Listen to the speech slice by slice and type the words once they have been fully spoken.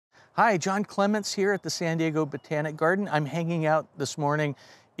Hi, John Clements here at the San Diego Botanic Garden. I'm hanging out this morning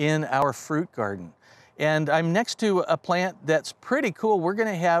in our fruit garden. And I'm next to a plant that's pretty cool. We're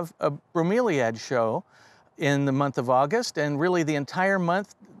gonna have a bromeliad show in the month of August, and really the entire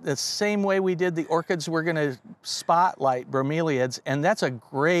month, the same way we did the orchids, we're gonna spotlight bromeliads, and that's a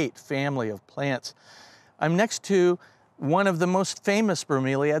great family of plants. I'm next to one of the most famous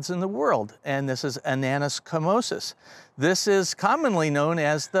bromeliads in the world, and this is Ananas comosus. This is commonly known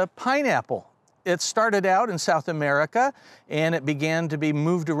as the pineapple. It started out in South America, and it began to be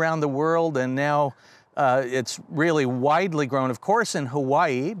moved around the world, and now it's really widely grown, of course, in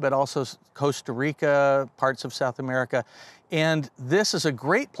Hawaii, but also Costa Rica, parts of South America. And this is a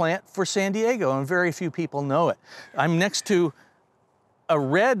great plant for San Diego, and very few people know it. I'm next to a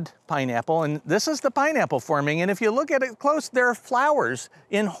red pineapple, and this is the pineapple forming. And if you look at it close, there are flowers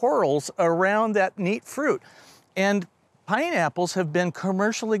in whorls around that neat fruit. And pineapples have been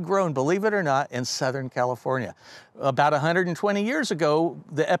commercially grown, believe it or not, in Southern California. About 120 years ago,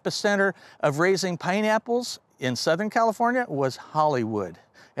 the epicenter of raising pineapples in Southern California was Hollywood.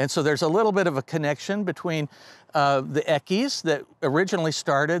 And so there's a little bit of a connection between the 𝘤𝘰𝘴𝘮𝘰𝘴 that originally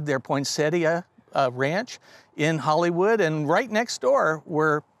started their poinsettia ranch in Hollywood, and right next door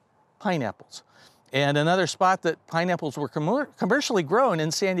were pineapples. And another spot that pineapples were commercially grown in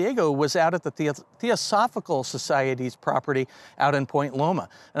San Diego was out at the Theosophical Society's property out in Point Loma.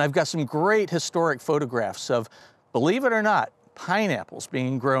 And I've got some great historic photographs of, believe it or not, pineapples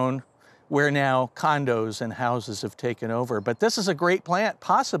being grown where now condos and houses have taken over. But this is a great plant,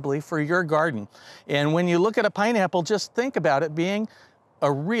 possibly for your garden. And when you look at a pineapple, just think about it being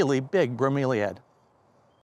a really big bromeliad.